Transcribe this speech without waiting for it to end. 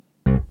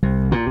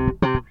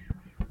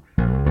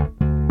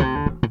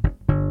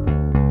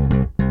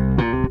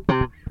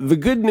The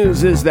good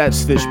news is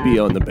that's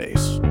Fishby on the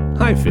bass.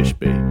 Hi,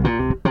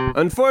 Fishby.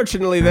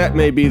 Unfortunately, that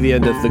may be the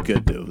end of the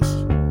good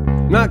news.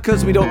 Not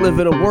because we don't live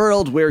in a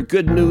world where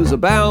good news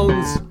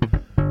abounds.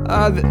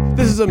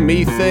 This is a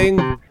me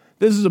thing.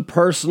 This is a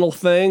personal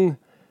thing.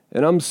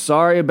 And I'm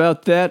sorry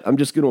about that. I'm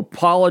just going to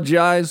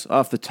apologize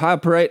off the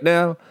top right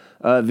now.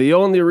 The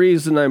only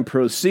reason I'm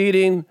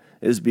proceeding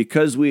is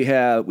because we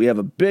have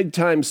a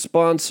big-time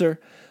sponsor.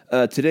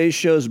 Today's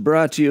show is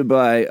brought to you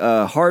by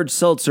Hard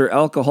Seltzer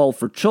Alcohol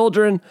for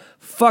Children.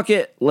 Fuck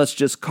it, let's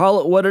just call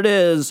it what it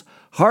is.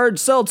 Hard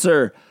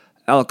Seltzer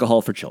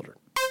Alcohol for Children.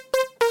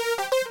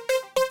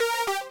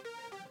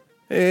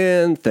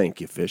 And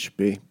thank you,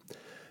 Fishby.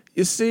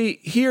 You see,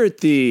 here at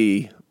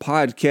the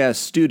podcast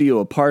studio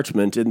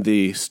apartment in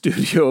the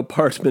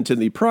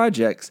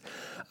projects,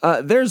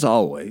 there's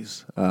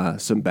always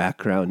some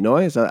background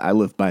noise. I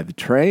live by the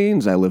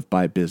trains. I live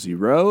by busy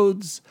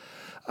roads.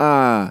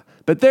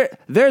 But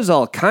there's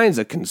all kinds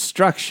of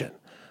construction.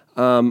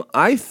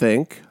 I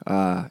think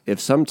if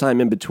sometime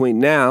in between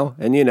now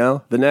and,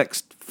 the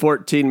next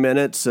 14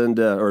 minutes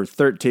or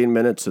 13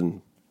 minutes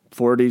and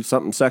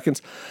 40-something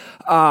seconds,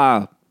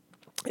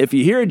 if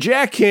you hear a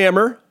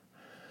jackhammer,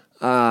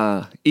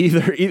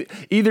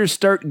 either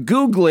start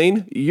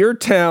Googling your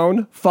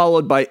town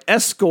followed by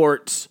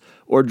escorts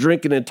or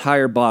drink an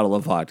entire bottle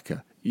of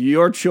vodka.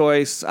 Your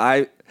choice.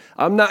 I'm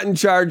not in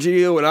charge of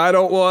you, and I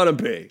don't want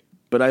to be.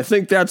 But I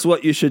think that's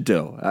what you should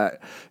do.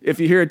 If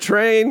you hear a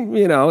train,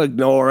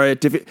 ignore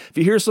it. If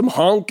you hear some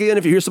honking,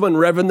 if you hear someone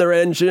revving their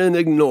engine,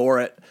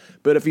 ignore it.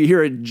 But if you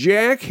hear a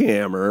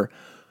jackhammer,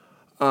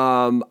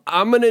 I'm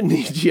going to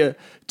need you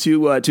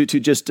to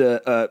just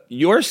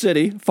your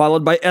city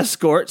followed by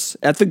escorts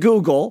at the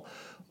Google,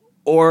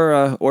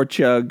 or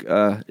chug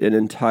an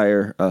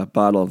entire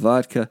bottle of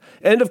vodka.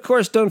 And of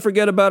course, don't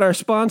forget about our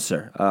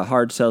sponsor,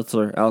 Hard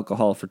Seltzer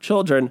Alcohol for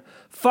Children.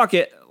 Fuck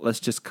it, let's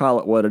just call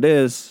it what it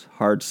is.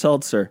 Hard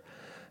Seltzer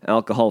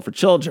Alcohol for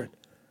Children.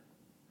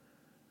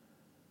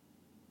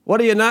 What,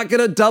 are you not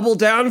gonna double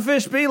down,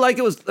 Fishby? Like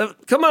it was,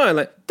 come on,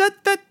 like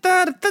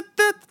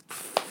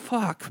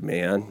fuck,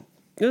 man.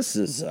 This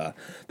is a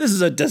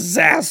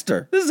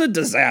disaster. This is a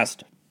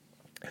disaster.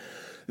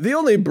 The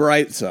only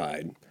bright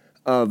side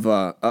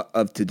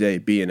of today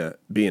being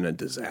a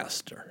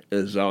disaster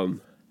is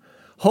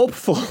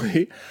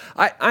hopefully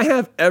I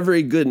have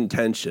every good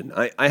intention.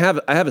 I have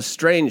a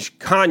strange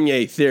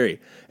Kanye theory.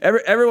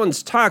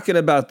 Everyone's talking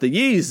about the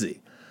Yeezy.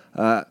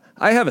 I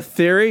have a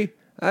theory.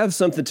 I have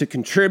something to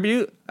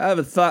contribute. I have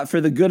a thought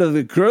for the good of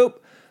the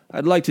group.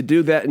 I'd like to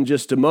do that in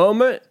just a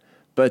moment.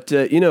 But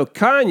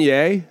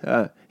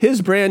Kanye,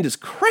 his brand is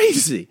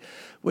crazy,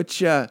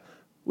 which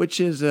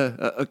is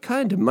a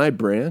kind of my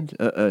brand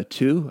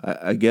too.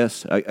 I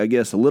guess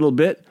a little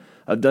bit.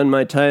 I've done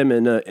my time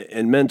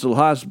in mental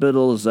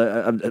hospitals.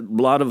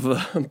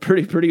 I'm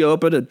pretty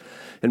open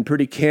and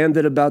pretty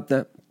candid about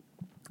that.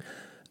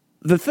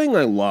 The thing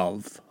I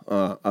love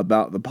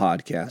about the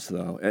podcast,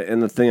 though,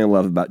 and the thing I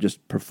love about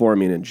just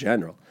performing in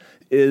general,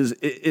 is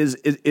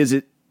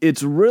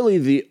it's really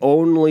the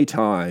only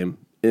time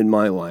in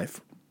my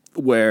life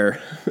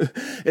where,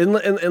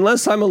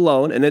 unless I'm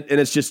alone and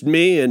it's just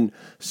me and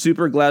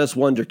Super Gladys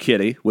Wonder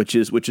Kitty, which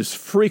is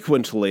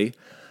frequently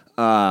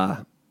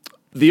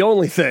the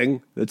only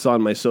thing that's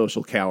on my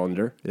social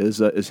calendar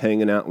is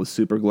hanging out with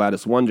Super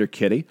Gladys Wonder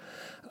Kitty.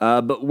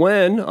 But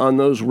when on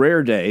those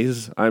rare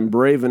days I'm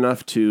brave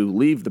enough to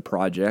leave the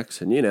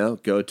projects and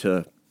go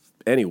to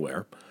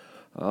anywhere,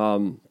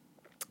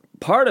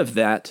 part of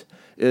that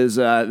is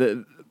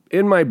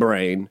in my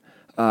brain.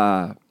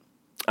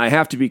 I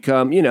have to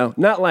become,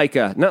 not like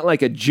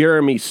a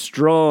Jeremy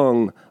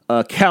Strong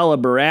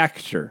caliber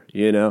actor,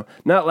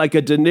 not like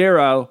a De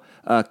Niro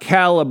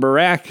caliber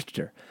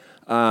actor.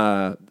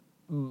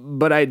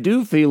 But I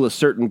do feel a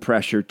certain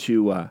pressure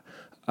to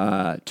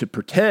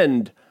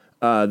pretend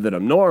that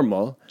I'm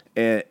normal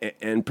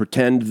and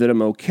pretend that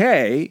I'm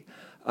okay.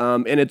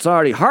 And it's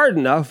already hard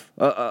enough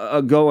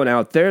going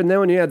out there. And then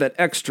when you have that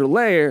extra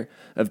layer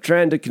of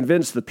trying to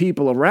convince the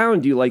people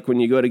around you, like when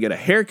you go to get a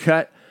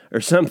haircut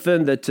or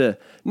something, that,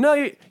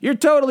 no, you're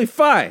totally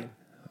fine.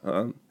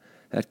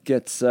 That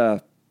gets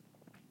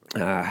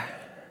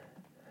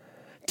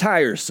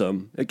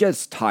tiresome. It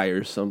gets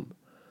tiresome.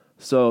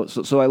 So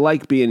I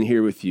like being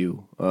here with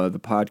you. The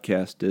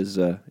podcast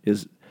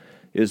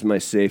is my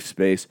safe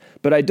space,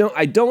 but I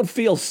don't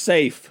feel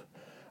safe.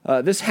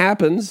 This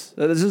happens.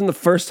 This isn't the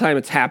first time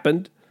it's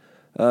happened.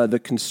 The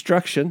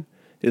construction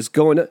is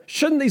going.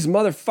 Shouldn't these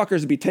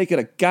motherfuckers be taking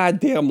a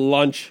goddamn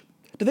lunch?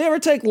 Do they ever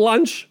take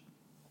lunch?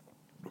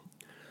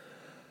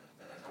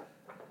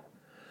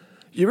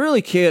 You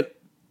really can't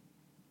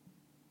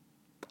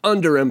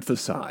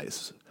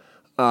underemphasize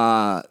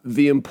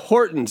the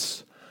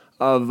importance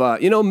of,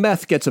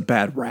 meth gets a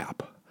bad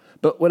rap.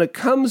 But when it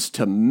comes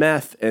to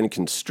meth and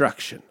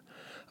construction,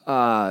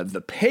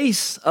 the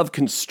pace of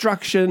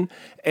construction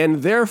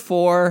and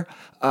therefore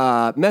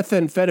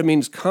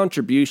methamphetamine's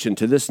contribution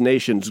to this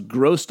nation's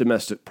gross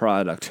domestic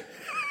product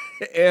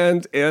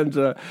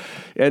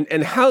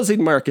and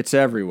housing markets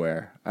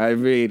everywhere. I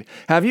mean,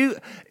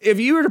 if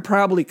you were to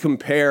probably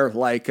compare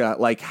like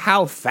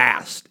how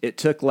fast it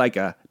took like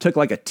a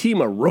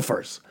team of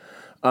roofers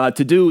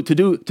to do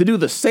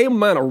the same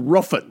amount of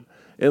roofing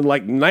in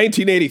like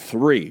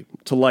 1983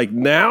 to like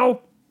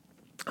now,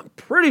 I'm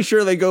pretty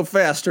sure they go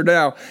faster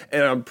now,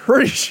 and I'm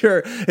pretty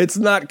sure it's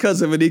not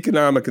because of an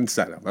economic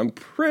incentive. I'm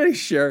pretty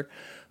sure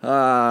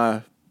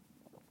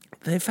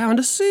they found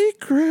a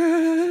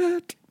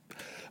secret.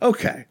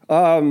 Okay.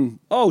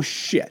 Oh,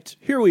 shit.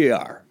 Here we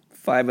are,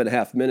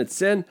 5.5 minutes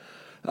in.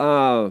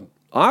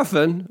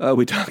 Often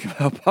we talk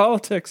about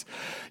politics.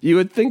 You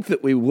would think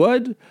that we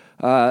would.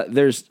 I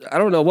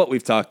don't know what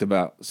we've talked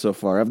about so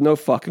far. I have no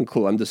fucking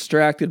clue. I'm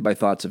distracted by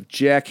thoughts of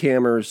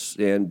jackhammers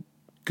and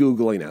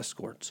Googling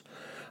escorts.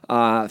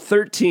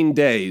 13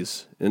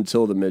 days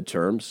until the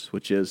midterms,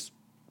 which is,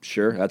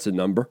 sure, that's a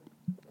number.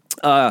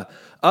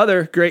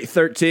 Other great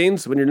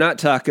 13s when you're not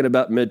talking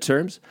about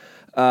midterms.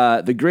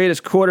 The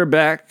greatest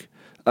quarterback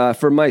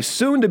for my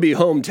soon-to-be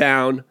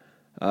hometown,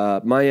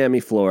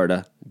 Miami,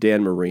 Florida,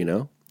 Dan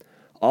Marino.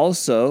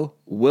 Also,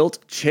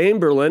 Wilt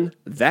Chamberlain,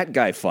 that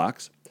guy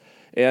fucks,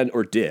 and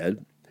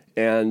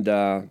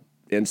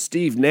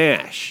Steve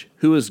Nash,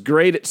 who was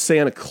great at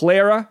Santa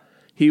Clara.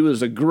 He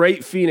was a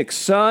great Phoenix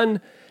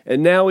Sun,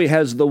 and now he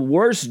has the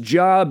worst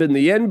job in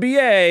the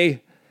NBA,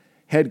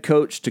 head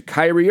coach to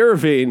Kyrie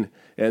Irving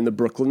and the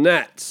Brooklyn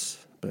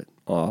Nets, but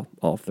all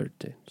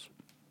 13s.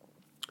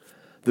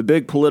 The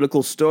big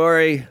political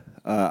story,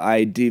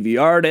 I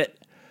DVR'd it.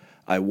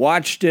 I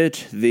watched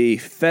it, the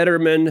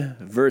Fetterman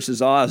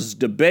versus Oz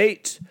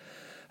debate.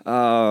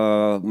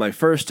 My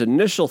first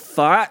initial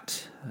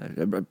thought, I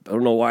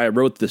don't know why I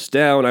wrote this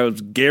down. I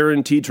was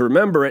guaranteed to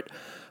remember it.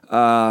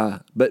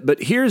 But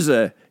here's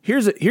a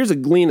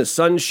gleam of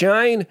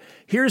sunshine.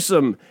 Here's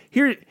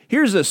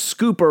a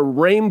scoop of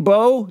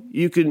rainbow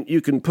you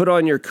can put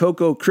on your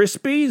Cocoa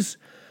Krispies.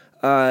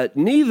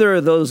 Neither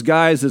of those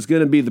guys is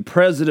going to be the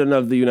president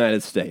of the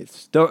United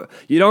States.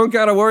 You don't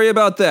got to worry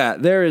about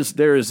that. There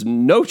is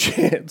no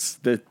chance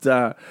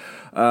that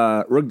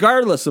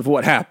regardless of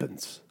what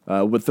happens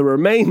with the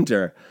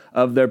remainder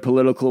of their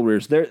political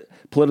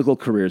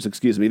careers,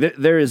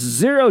 there is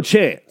zero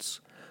chance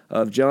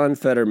of John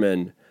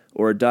Fetterman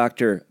or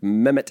Dr.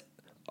 Mehmet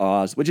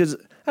Oz,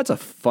 that's a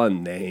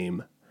fun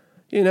name.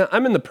 You know,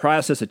 I'm in the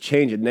process of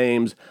changing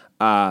names.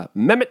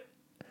 Mehmet,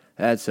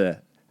 that's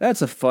a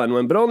fun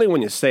one, but only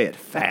when you say it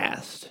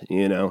fast,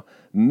 you know.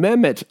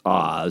 Mehmet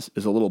Oz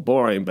is a little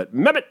boring, but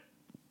Mehmet,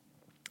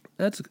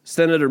 that's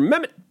Senator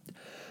Mehmet.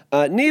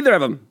 Neither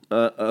of them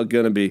are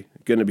gonna be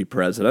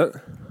president.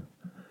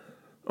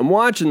 I'm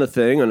watching the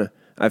thing, and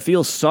I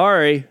feel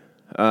sorry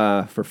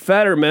for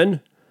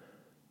Fetterman.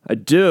 I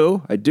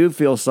do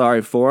feel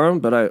sorry for him,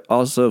 but I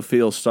also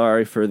feel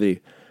sorry for the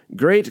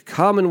great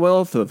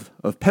Commonwealth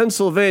of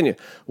Pennsylvania.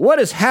 What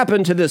has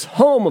happened to this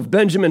home of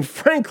Benjamin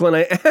Franklin?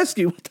 I ask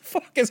you, what the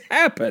fuck has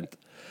happened?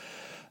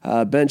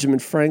 Benjamin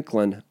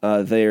Franklin,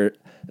 they're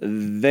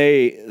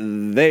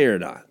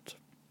not.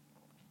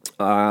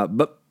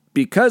 But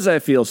because I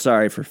feel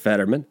sorry for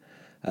Fetterman,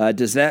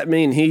 does that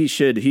mean he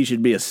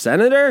should be a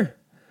senator?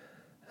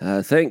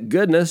 Thank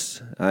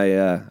goodness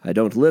I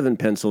don't live in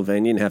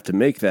Pennsylvania and have to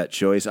make that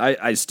choice.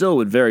 I still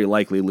would very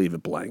likely leave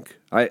it blank.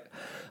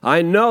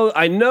 I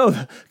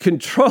know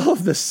control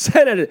of the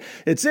Senate,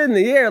 it's in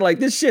the air. Like,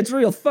 this shit's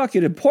real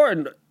fucking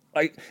important.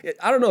 Like,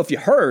 I don't know if you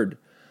heard,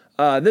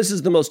 this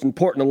is the most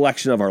important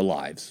election of our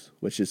lives,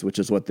 which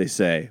is what they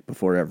say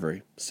before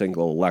every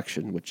single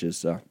election, which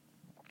is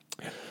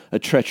a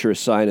treacherous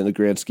sign in the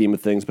grand scheme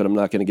of things, but I'm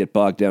not going to get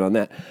bogged down on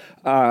that.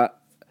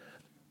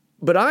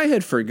 But I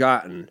had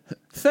forgotten,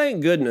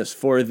 thank goodness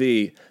for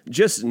the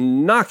just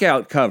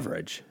knockout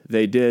coverage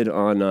they did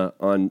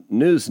on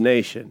News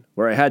Nation,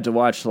 where I had to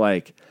watch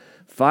like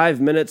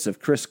 5 minutes of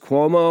Chris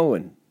Cuomo,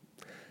 and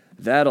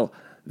that'll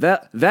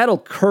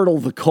curdle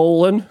the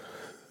colon.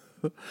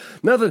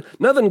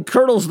 Nothing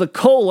curdles the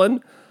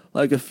colon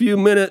like a few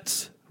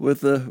minutes with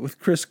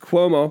Chris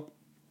Cuomo.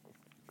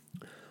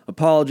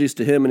 Apologies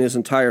to him and his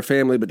entire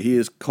family, but he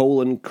is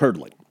colon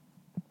curdling.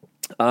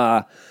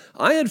 I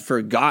had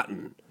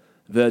forgotten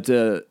that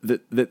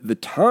the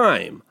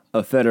time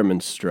of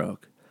Fetterman's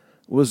stroke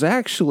was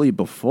actually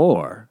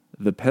before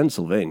the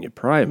Pennsylvania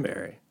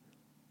primary.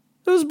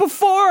 It was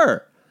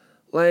before,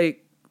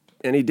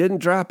 and he didn't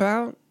drop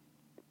out.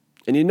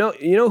 And you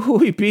know who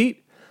he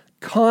beat?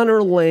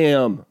 Connor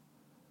Lamb,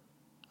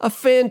 a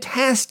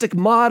fantastic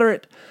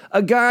moderate,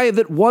 a guy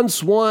that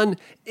once won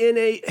in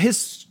a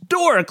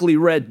historically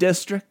red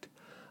district.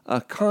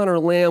 Connor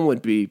Lamb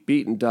would be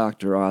beating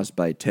Dr. Oz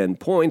by 10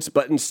 points,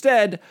 but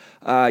instead,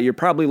 you're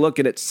probably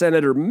looking at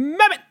Senator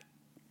Mehmet.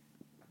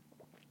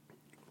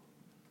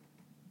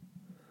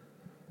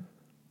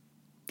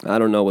 I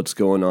don't know what's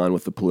going on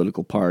with the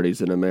political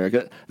parties in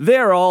America.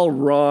 They're all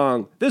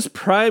wrong. This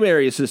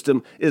primary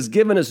system is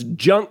giving us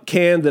junk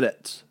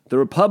candidates. The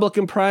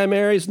Republican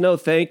primaries, no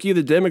thank you.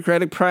 The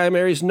Democratic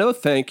primaries, no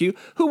thank you.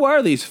 Who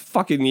are these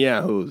fucking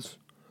yahoos?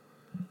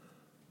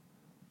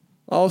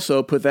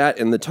 Also, put that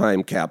in the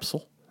time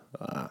capsule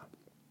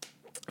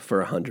for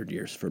 100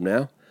 years from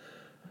now.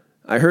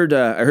 I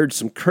heard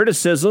some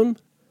criticism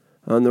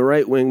on the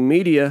right-wing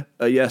media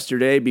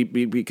yesterday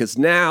because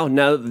now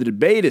that the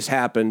debate has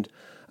happened,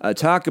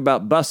 talk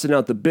about busting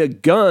out the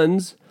big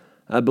guns.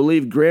 I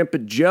believe Grandpa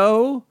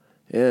Joe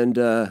and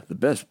the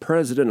best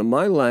president of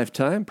my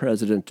lifetime,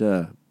 President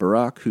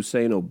Barack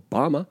Hussein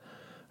Obama,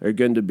 are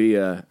going to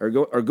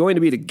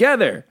be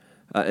together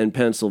in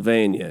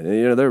Pennsylvania.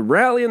 And, they're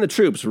rallying the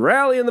troops,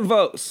 rallying the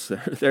votes.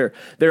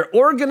 They're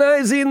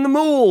organizing the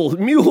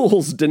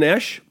mules,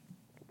 Dinesh.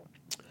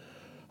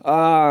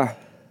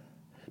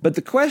 But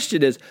the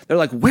question is, they're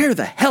like, where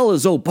the hell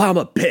has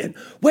Obama been?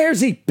 Where's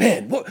he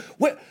been?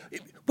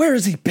 Where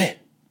has he been?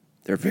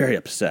 They're very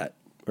upset,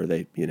 or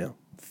they,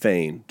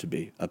 feign to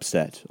be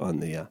upset on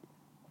the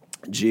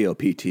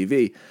GOP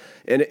TV.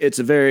 And it's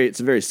a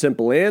very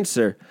simple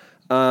answer.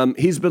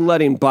 He's been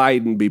letting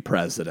Biden be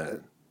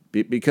president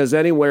because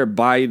anywhere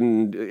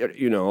Biden,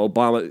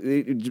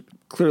 Obama,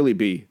 clearly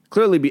be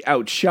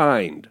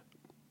outshined.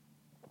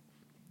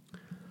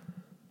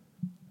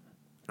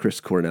 Chris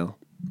Cornell.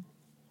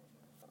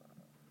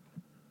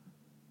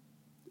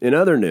 In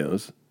other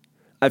news,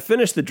 I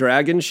finished the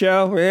Dragon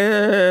show.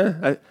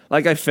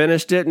 I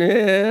finished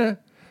it.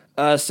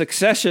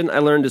 Succession, I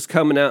learned, is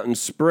coming out in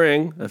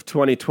spring of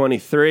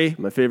 2023.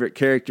 My favorite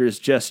character is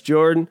Jess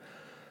Jordan.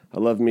 I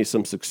love me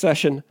some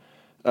Succession.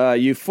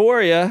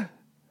 Euphoria,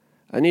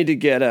 I need to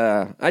get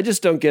I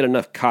just don't get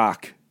enough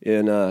cock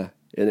in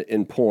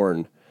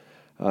porn.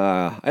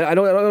 I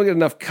don't get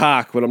enough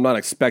cock when I'm not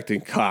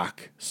expecting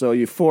cock. So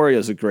Euphoria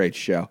is a great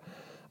show.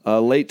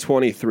 Late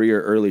 23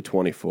 or early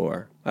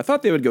 24. I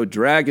thought they would go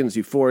Dragons,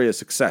 Euphoria,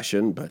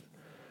 Succession, but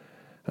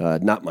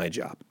not my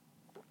job.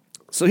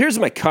 So here's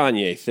my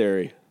Kanye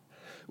theory,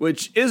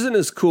 which isn't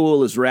as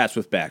cool as Rats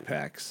with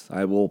Backpacks.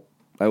 I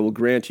will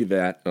grant you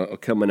that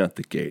coming out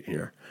the gate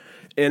here.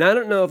 And I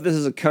don't know if this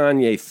is a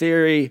Kanye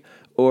theory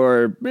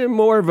or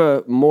more of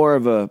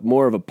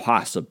a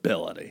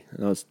possibility.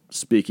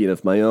 Speaking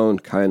of my own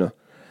kind of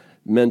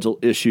mental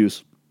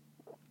issues,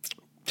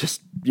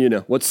 just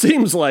what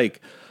seems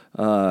like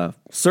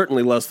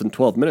certainly less than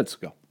 12 minutes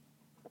ago.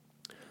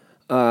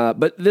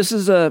 But this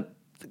is a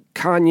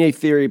Kanye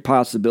theory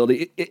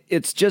possibility.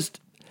 It's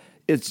just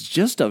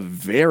a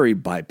very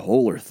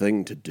bipolar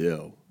thing to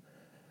do.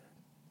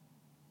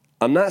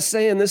 I'm not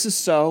saying this is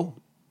so.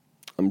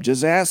 I'm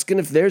just asking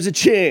if there's a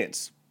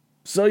chance.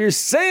 So you're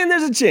saying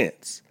there's a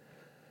chance.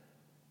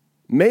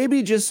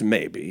 Maybe, just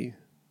maybe,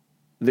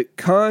 that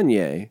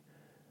Kanye,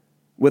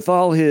 with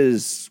all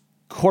his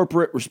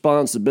corporate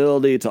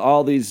responsibility to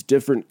all these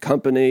different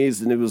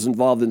companies, and he was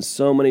involved in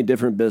so many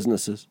different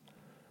businesses,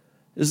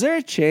 is there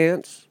a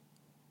chance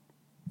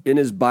in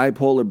his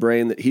bipolar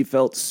brain that he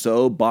felt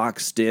so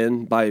boxed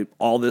in by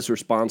all this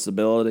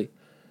responsibility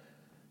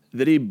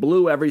that he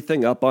blew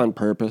everything up on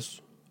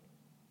purpose?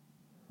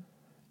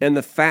 And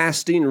the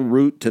fasting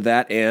route to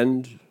that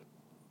end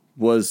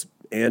was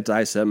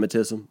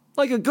anti-Semitism.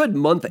 Like a good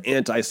month of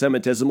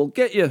anti-Semitism will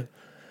get you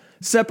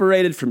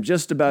separated from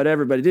just about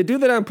everybody. Did he do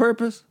that on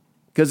purpose?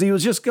 Because he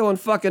was just going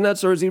fucking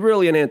nuts, or is he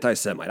really an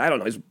anti-Semite? I don't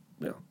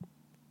know.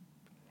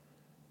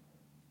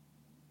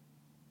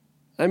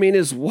 I mean,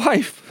 his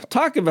wife,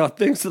 talk about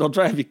things that'll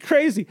drive you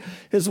crazy.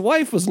 His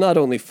wife was not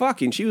only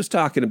fucking, she was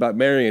talking about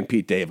marrying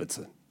Pete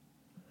Davidson.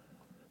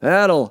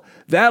 That'll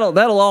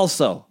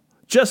also,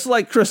 just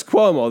like Chris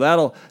Cuomo,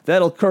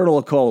 that'll curdle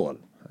a colon.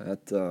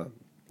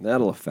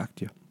 That'll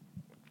affect you.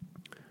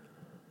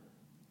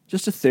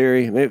 Just a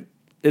theory.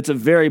 It's a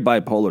very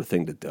bipolar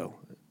thing to do.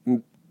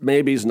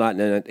 Maybe he's not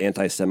an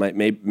anti-Semite.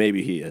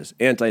 Maybe he is.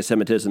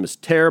 Anti-Semitism is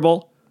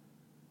terrible.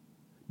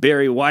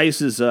 Barry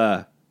Weiss is,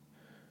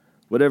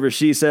 whatever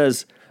she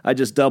says, I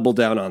just double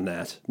down on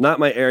that. Not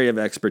my area of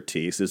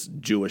expertise is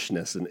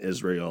Jewishness and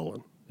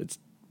Israel.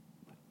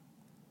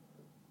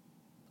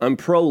 I'm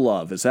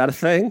pro-love. Is that a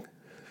thing?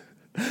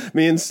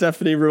 Me and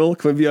Stephanie Rule,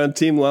 can we be on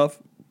Team Love?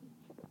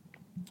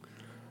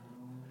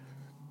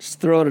 Just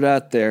throwing it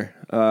out there.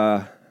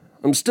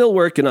 I'm still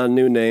working on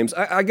new names.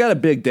 I got a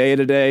big day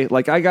today.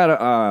 Like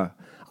I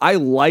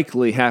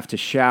likely have to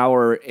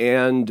shower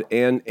and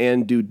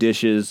do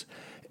dishes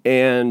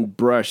and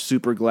brush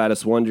Super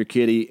Gladys Wonder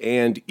Kitty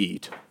and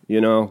eat,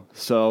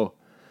 So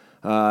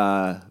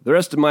the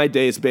rest of my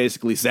day is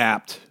basically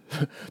zapped.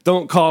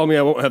 Don't call me.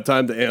 I won't have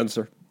time to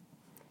answer.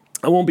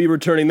 I won't be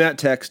returning that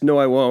text. No,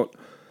 I won't.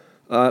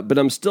 But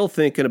I'm still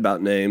thinking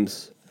about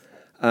names.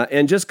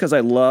 And just because I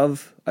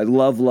love,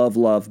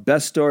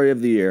 best story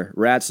of the year,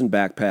 Rats and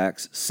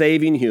Backpacks,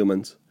 Saving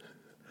Humans.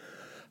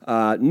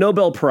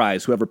 Nobel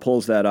Prize, whoever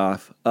pulls that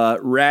off.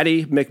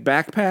 Ratty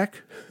McBackpack.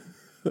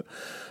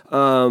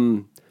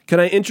 Can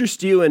I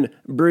interest you in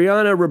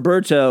Brianna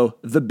Roberto,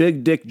 the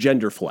Big Dick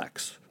Gender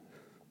Flex?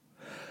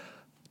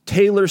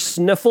 Taylor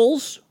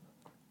Sniffles,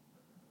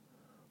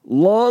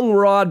 Long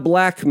Rod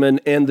Blackman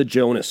and the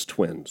Jonas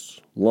Twins.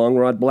 Long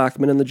Rod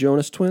Blackman and the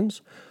Jonas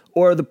Twins?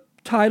 Or the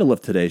title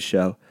of today's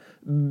show,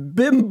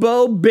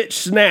 Bimbo Bitch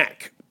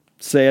Snack.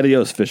 Say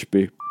adios,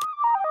 Fishby.